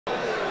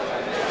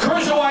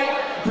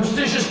Cruiserweight,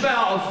 prestigious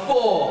bout of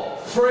 4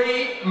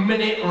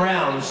 3-minute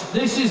rounds.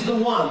 This is the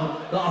one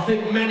that I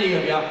think many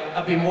of you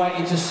have been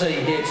waiting to see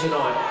here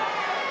tonight.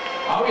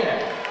 Oh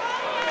yeah.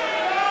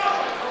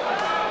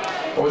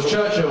 Or as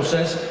Churchill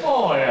says,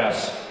 oh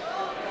yes.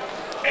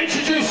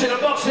 Introducing and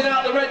boxing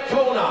out the red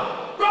corner,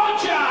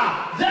 Roger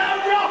the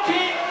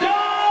Rocket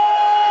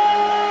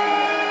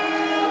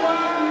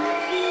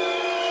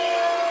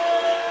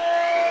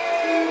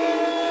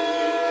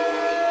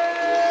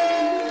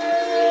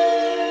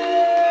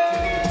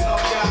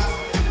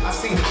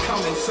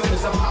As soon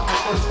as I pop my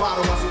first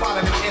bottle, I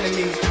spotted my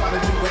enemies trying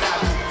to do what I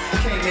do.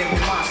 Came in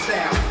with my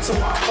style, so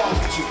I fought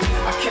with you.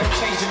 I kept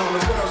changing on the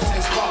world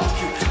since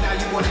barbecue. Now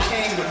you wanna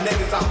hang with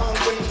niggas I hung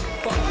with?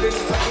 Fuck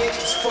bitches I hit.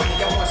 It's funny,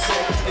 I once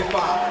said, if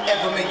I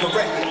ever make a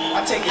record,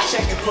 I take a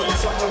check and put it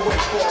somewhere away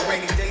for a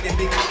rainy day that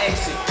nigga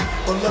exit.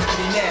 But look at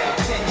me now,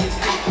 10 years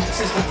deep,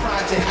 since the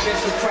project, been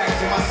some cracks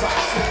in my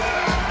socks.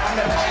 I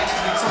never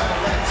actually turned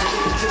around to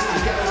leave, just a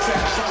ghetto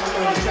trap, trying to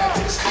learn to trap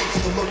to the streets.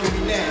 But look at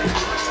me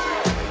now.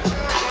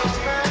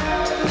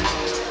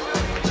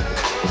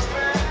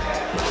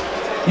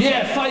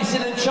 Yeah,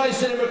 facing and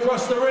chasing him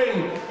across the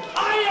ring,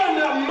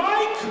 Iron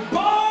Mike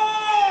Bourne!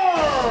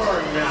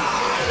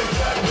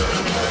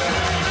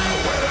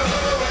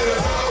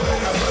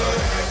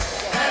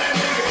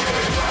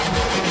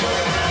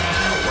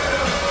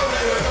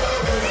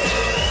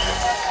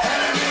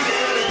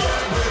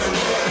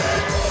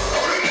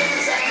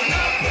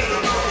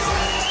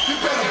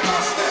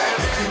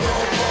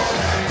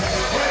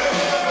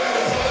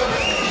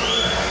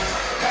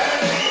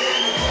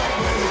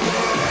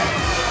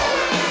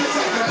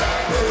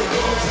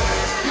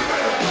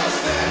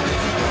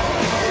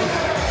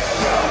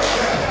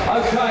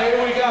 Okay,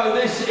 here we go.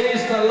 This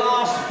is the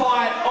last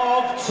fight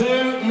of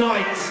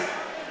tonight.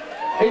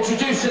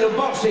 Introducing and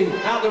boxing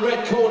out the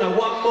red corner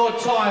one more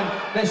time.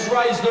 Let's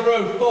raise the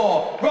roof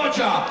for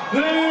Roger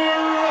the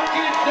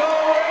Rocket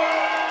Dorway.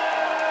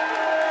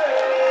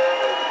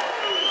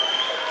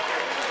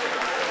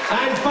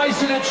 And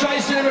facing and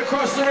chasing him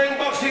across the ring,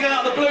 boxing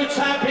out the blue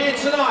tab here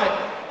tonight,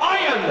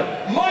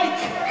 Iron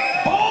Mike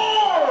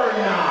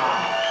Bourne.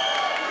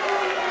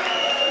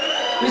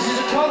 This is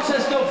a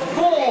contest of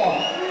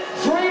 4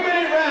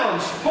 3-minute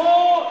rounds,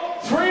 4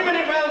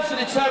 3-minute rounds to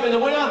determine the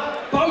winner.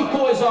 Both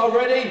boys are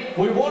ready.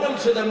 We want them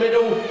to the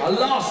middle. A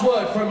last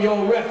word from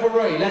your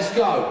referee. Let's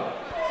go.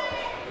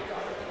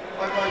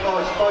 Okay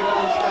guys, both of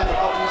them stand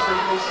up and see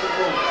this at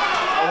once.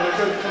 I want a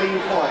good clean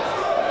fight.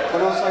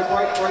 When I say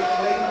break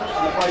clean,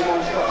 you obey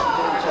my instructions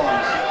all the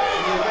times.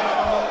 In the event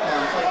of a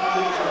knockdown, take the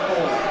lead to the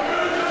corner.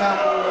 The count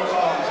will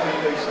start until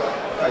you do so.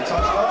 Okay,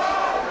 touch gloves.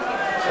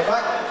 So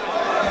back.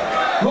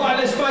 Right,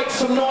 let's make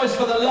some noise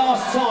for the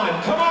last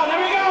time. Come on,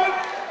 here we go.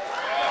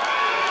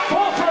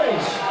 4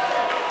 3s.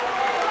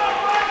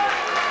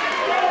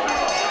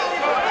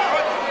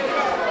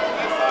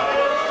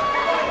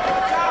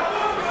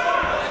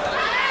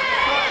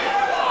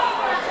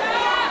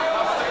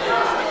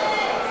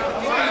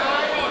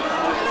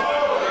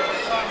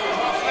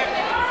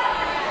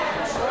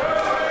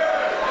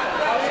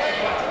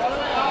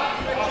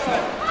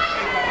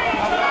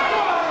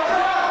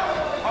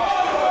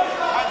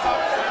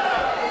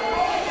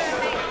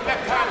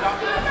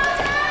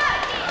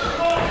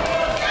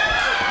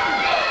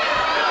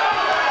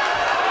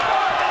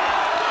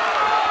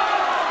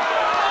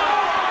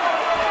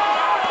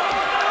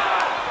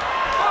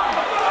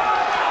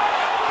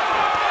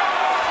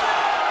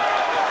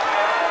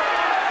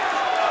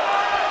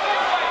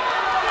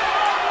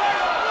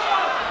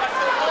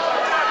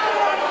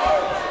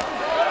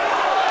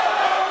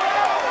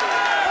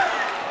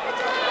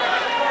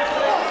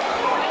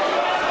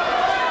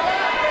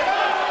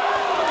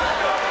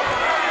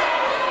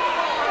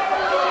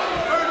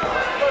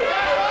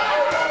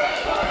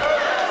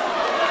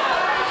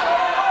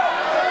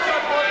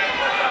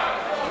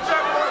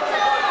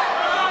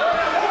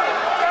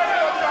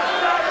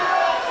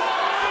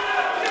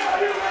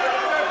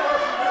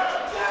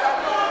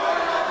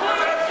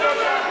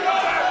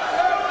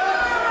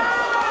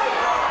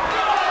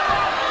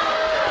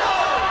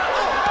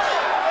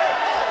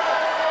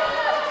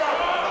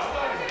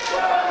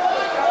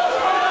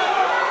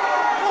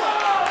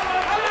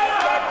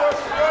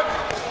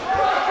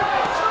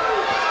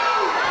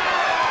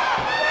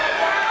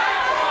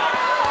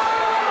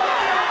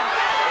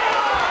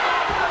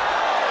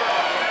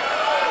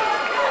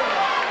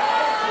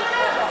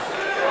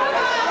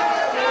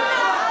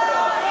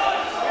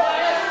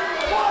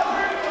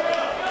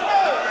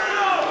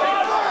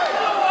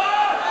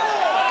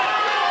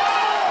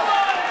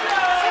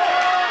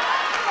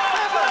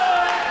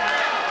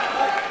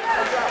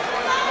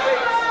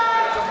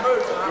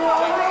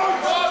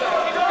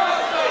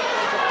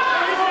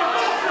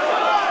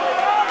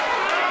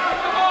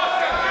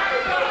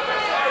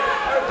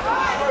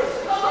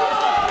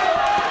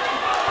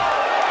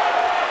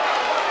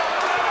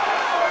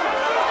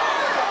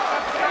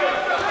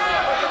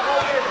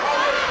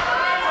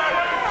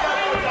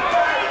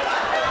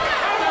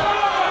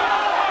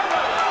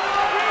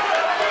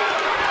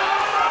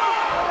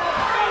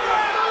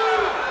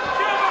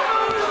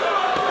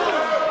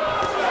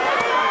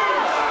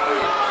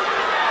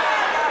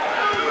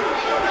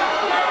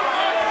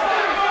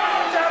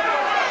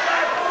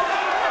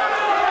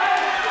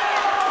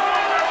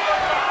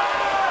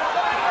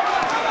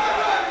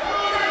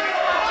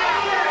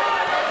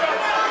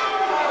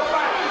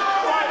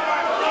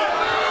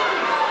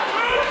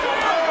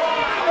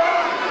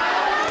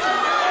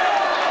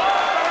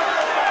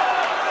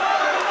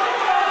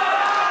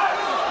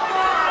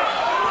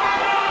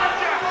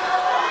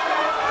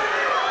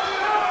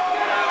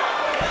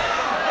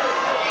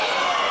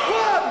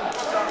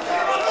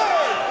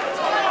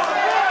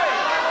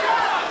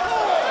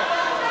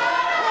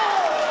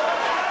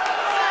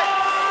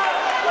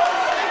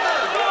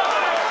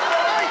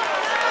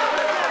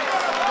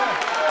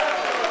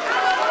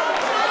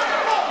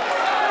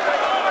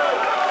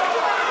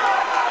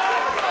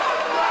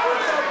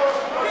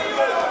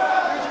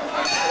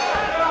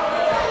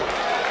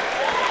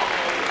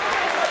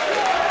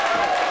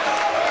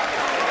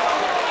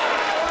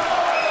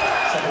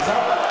 hands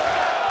up.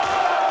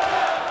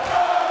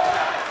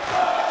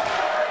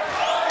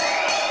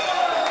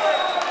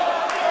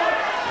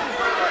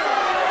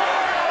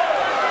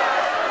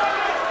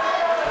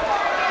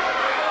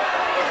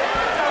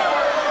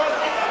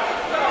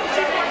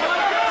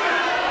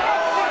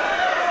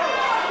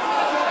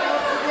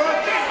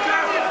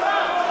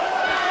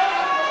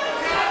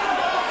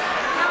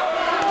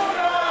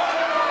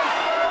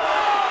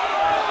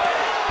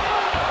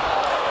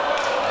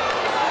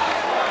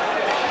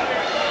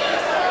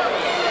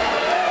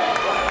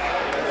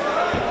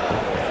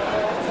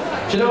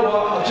 Do you know what?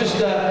 I've just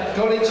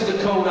gone into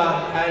the corner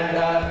and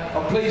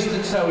I'm pleased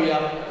to tell you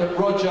that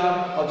Roger,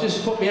 I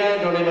just put my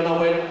hand on him and I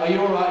went, "Are you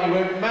alright?" He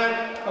went,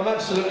 "Man, I'm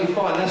absolutely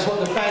fine." That's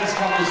what the fans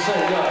come to see.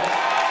 Look,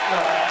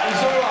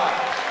 he's alright.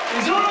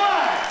 He's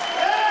alright!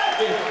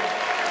 Yeah.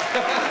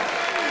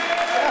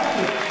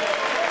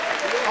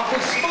 I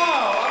can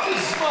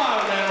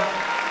smile now.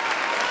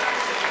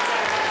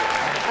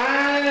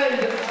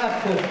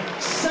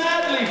 And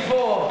sadly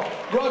for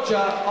Roger,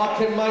 I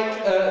can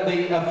make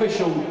the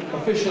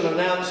official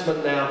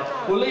announcement now.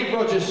 We'll leave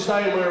Roger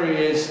staying where he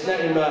is, let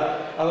him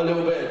have a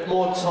little bit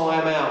more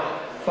time out.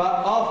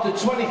 But after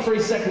 23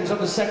 seconds of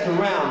the second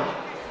round,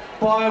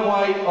 by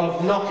way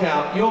of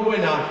knockout, your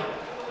winner,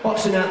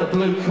 boxing out the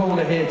blue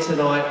corner here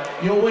tonight,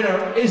 your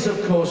winner is,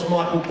 of course,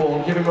 Michael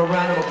Bourne. Give him a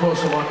round of applause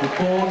for Michael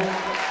Bourne.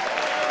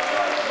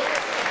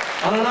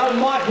 And I know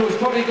Michael has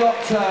probably got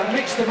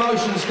mixed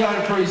emotions going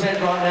through his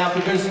head right now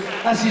because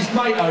that's his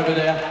mate over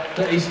there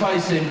that he's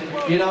facing,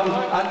 you know.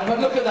 But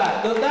look at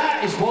that.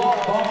 That is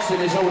what boxing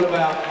is all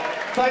about.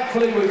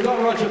 Thankfully, we've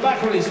got Roger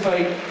back on his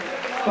feet.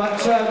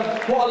 But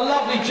what a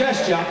lovely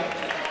gesture.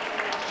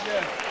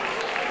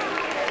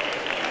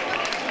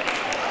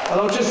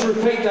 And I'll just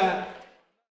repeat that.